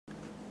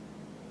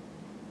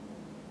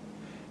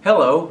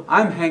Hello,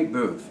 I'm Hank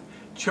Booth,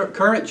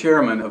 current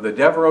chairman of the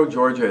Devereaux,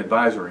 Georgia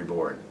Advisory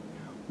Board.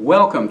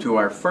 Welcome to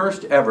our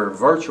first ever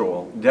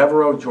virtual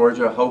Devereaux,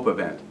 Georgia Hope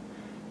event.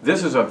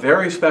 This is a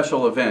very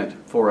special event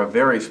for a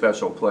very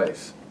special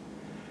place.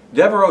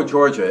 Devereaux,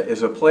 Georgia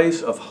is a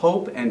place of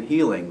hope and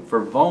healing for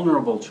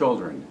vulnerable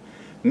children,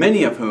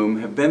 many of whom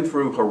have been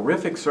through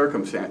horrific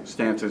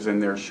circumstances in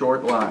their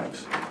short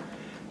lives.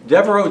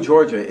 Devereaux,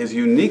 Georgia is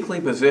uniquely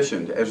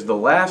positioned as the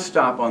last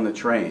stop on the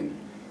train,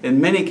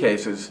 in many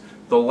cases,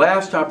 the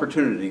last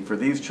opportunity for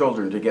these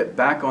children to get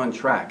back on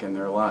track in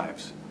their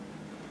lives.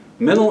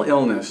 Mental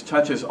illness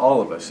touches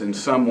all of us in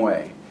some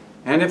way,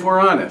 and if we're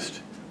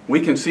honest, we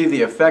can see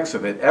the effects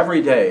of it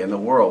every day in the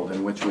world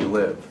in which we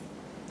live.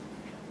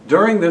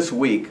 During this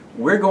week,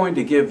 we're going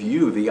to give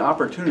you the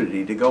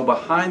opportunity to go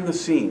behind the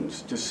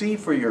scenes to see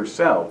for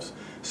yourselves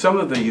some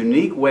of the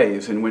unique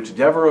ways in which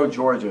Devereaux,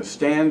 Georgia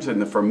stands in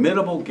the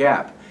formidable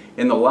gap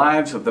in the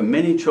lives of the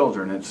many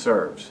children it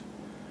serves.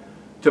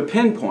 To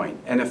pinpoint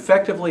and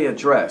effectively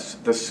address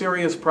the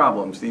serious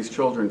problems these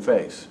children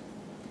face,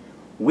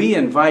 we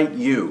invite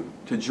you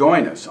to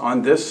join us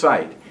on this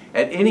site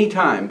at any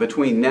time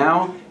between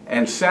now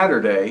and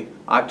Saturday,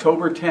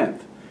 October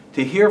 10th,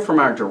 to hear from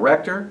our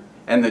director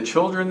and the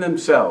children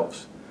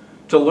themselves,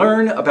 to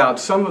learn about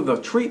some of the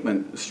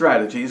treatment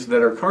strategies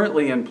that are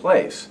currently in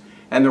place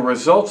and the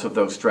results of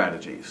those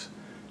strategies,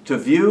 to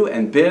view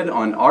and bid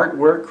on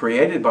artwork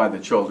created by the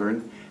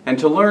children, and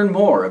to learn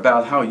more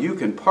about how you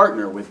can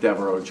partner with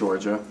Devereaux,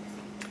 Georgia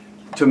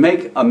to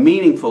make a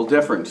meaningful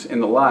difference in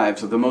the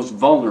lives of the most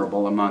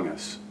vulnerable among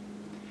us.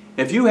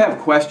 If you have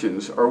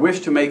questions or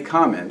wish to make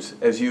comments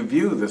as you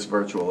view this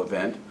virtual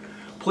event,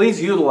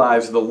 please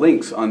utilize the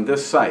links on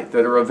this site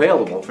that are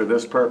available for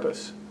this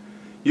purpose.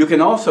 You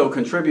can also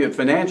contribute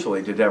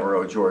financially to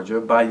Devereaux,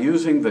 Georgia by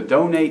using the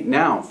Donate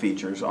Now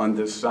features on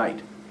this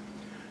site.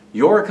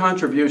 Your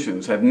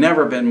contributions have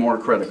never been more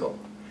critical.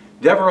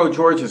 Devereaux,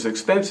 Georgia's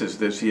expenses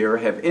this year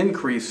have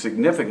increased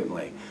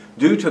significantly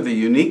due to the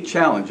unique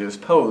challenges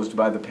posed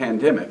by the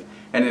pandemic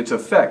and its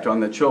effect on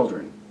the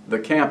children, the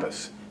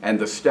campus, and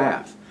the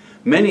staff,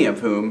 many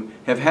of whom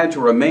have had to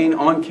remain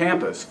on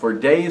campus for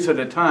days at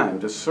a time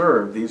to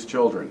serve these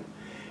children.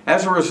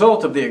 As a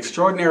result of the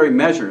extraordinary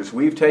measures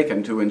we've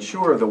taken to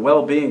ensure the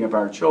well-being of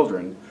our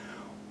children,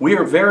 we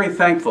are very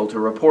thankful to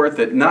report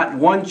that not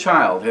one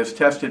child has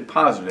tested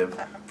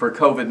positive for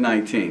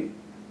COVID-19.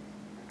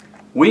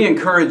 We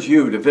encourage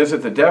you to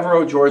visit the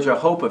Devereaux, Georgia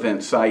Hope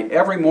event site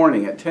every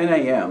morning at 10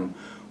 a.m.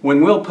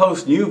 when we'll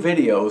post new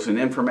videos and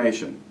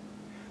information.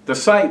 The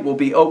site will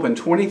be open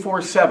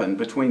 24/7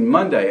 between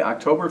Monday,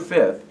 October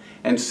 5th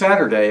and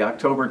Saturday,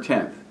 October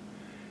 10th.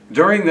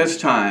 During this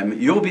time,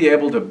 you'll be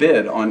able to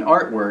bid on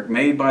artwork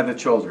made by the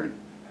children.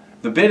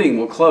 The bidding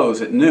will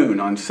close at noon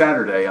on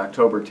Saturday,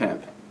 October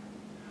 10th.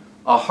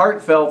 A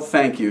heartfelt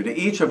thank you to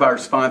each of our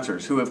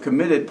sponsors who have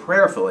committed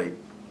prayerfully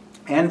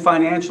and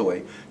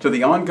financially to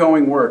the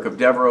ongoing work of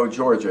Devereaux,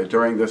 Georgia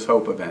during this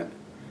Hope event.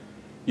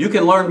 You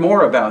can learn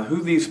more about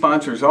who these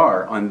sponsors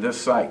are on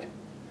this site.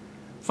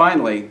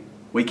 Finally,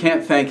 we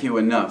can't thank you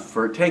enough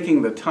for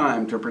taking the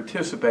time to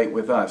participate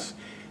with us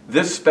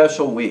this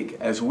special week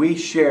as we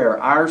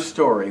share our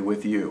story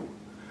with you.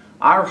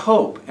 Our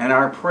hope and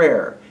our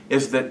prayer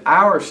is that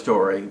our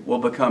story will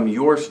become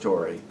your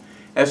story,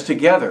 as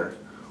together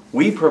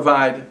we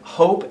provide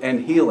hope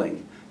and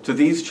healing to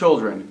these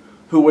children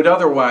who would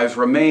otherwise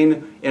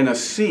remain in a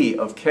sea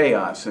of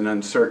chaos and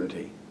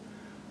uncertainty.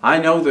 I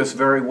know this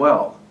very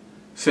well.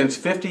 Since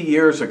 50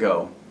 years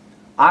ago,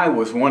 I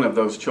was one of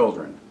those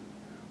children.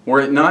 Were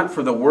it not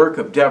for the work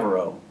of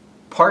Devereaux,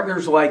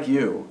 partners like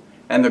you,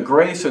 and the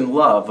grace and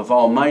love of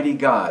Almighty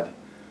God,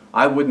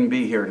 I wouldn't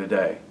be here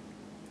today.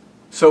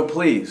 So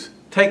please,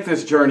 take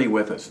this journey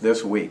with us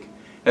this week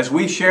as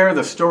we share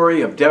the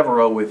story of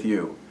Devereaux with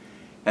you,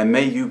 and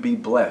may you be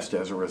blessed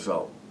as a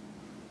result.